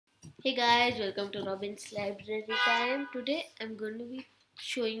Hey guys, welcome to Robin's Library Time. Today I'm going to be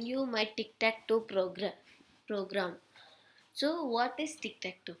showing you my TicTacToe program. So what is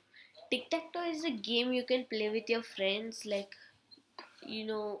TicTacToe? TicTacToe is a game you can play with your friends like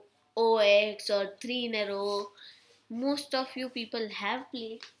OX or 3 in a row. Most of you people have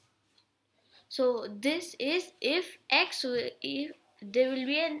played. So this is if there will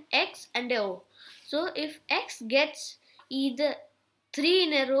be an X and a O. So if X gets either 3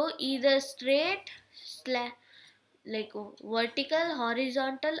 in a row, either straight, like vertical,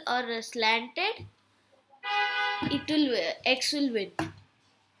 horizontal, or slanted, it will X will win.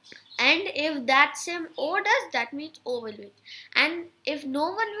 And if that same O does, that means O will win. And if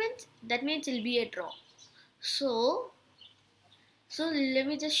no one wins, that means it will be a draw. So let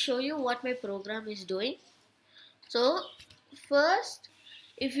me just show you what my program is doing. So first,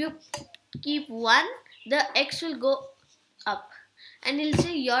 if you keep 1, the X will go up. And it'll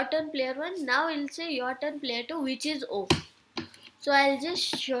say your turn player 1. Now it'll say your turn player 2, which is O. So I'll just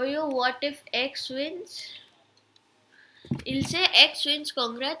show you what if X wins. It'll say X wins,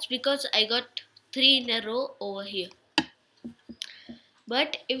 congrats, because I got 3 in a row over here.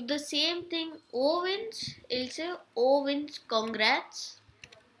 But if the same thing O wins, it'll say O wins, congrats.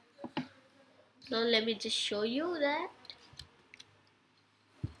 So let me just show you that.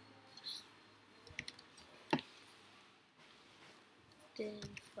 Then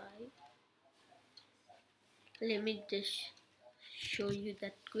 5. Let me just show you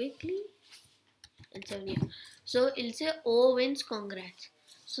that quickly. And 7 here. So it'll say O wins, congrats.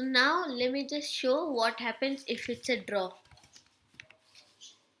 So now let me just show what happens if it's a draw.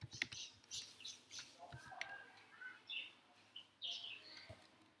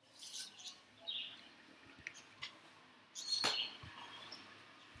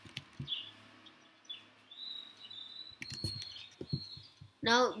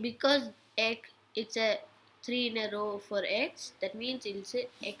 Now because X, it's a 3 in a row for X, that means it'll say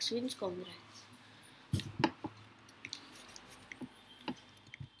X wins, congrats.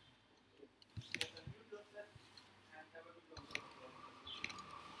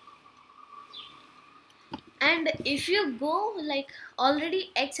 And if you go like already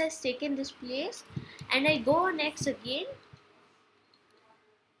X has taken this place and I go on X again,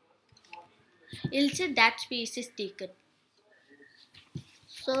 it'll say that space is taken.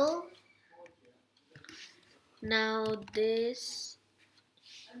 So now this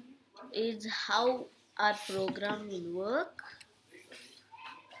is how our program will work.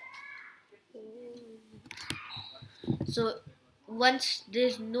 So once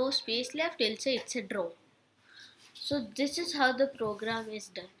there's no space left, it'll say it's a draw. So this is how the program is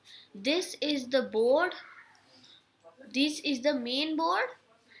done. This is the board. This is the main board,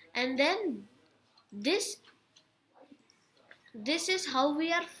 and then this is how we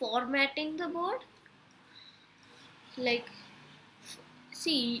are formatting the board. Like,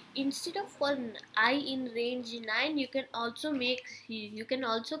 see, instead of for I in range 9, you can also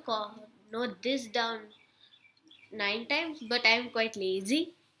note this down 9 times, but I am quite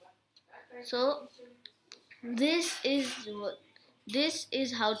lazy. So this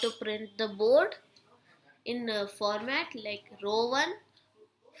is how to print the board in a format like row 1,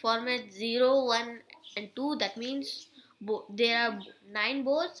 format 0, 1 and 2. That means there are 9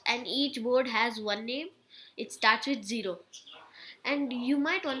 boards and each board has one name. It starts with 0. And you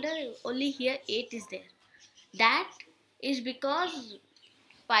might wonder, only here 8 is there. That is because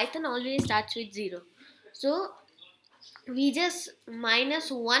Python always starts with 0. So we just minus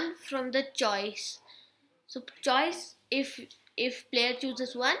 1 from the choice. So choice, if player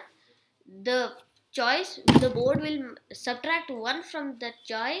chooses 1, the board will subtract 1 from the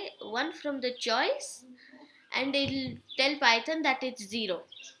choice, and it will tell Python that it's 0.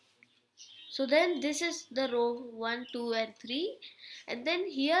 So then this is the row 1, 2 and 3, and then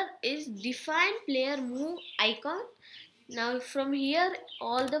here is define player move icon. Now from here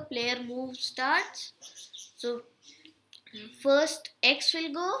all the player move starts. So first X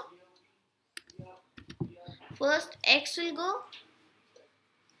will go,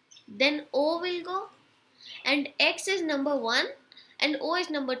 then O will go, and X is number 1 and O is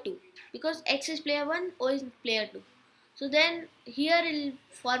number 2, because X is player 1, O is player 2. So then here it will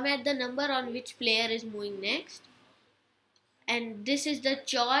format the number on which player is moving next, and this is the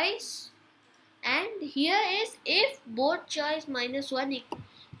choice, and here is if board choice minus 1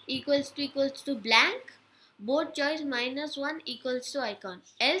 equals to blank, board choice minus 1 equals to icon,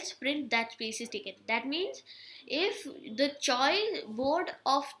 else print that space is taken. That means if the board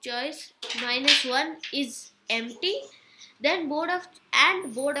of choice minus 1 is empty, then board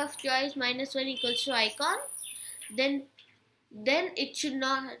of choice minus 1 equals to icon, then it should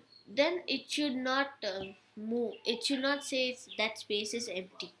not, then it should not move. It should not say that space is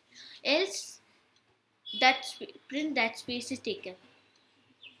empty. Else print that space is taken.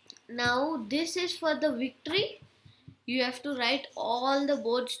 Now this is for the victory. You have to write all the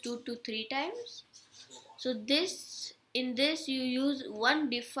boards 2 to 3 times. So in this you use one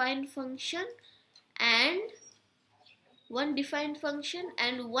defined function and one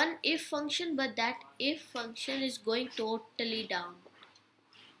if function, but that if function is going totally down.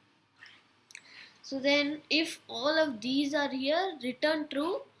 So then if all of these are here, return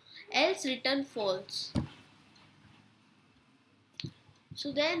true, else return false.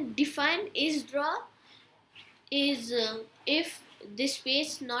 So then define is draw is if this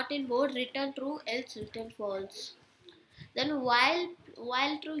space not in board, return true, else return false. Then while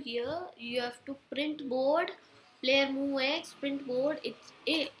true, here you have to print board, player move x, print board.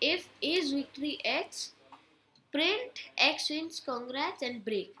 If is victory x, print x wins, congrats, and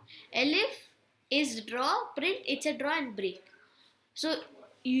break. Elif is draw, print it's a draw and break. So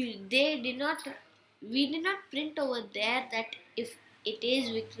we did not print over there that if it is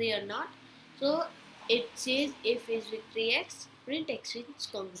victory or not. So it says if is victory x, print x wins,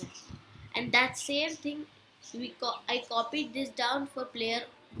 congrats. And that same thing I copied this down for player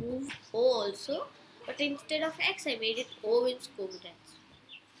move O also, but instead of x I made it O wins, congrats.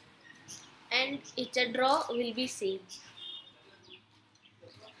 And it's a draw will be same.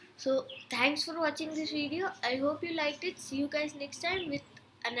 So thanks for watching this video. I hope you liked it. See you guys next time with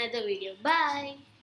another video. Bye.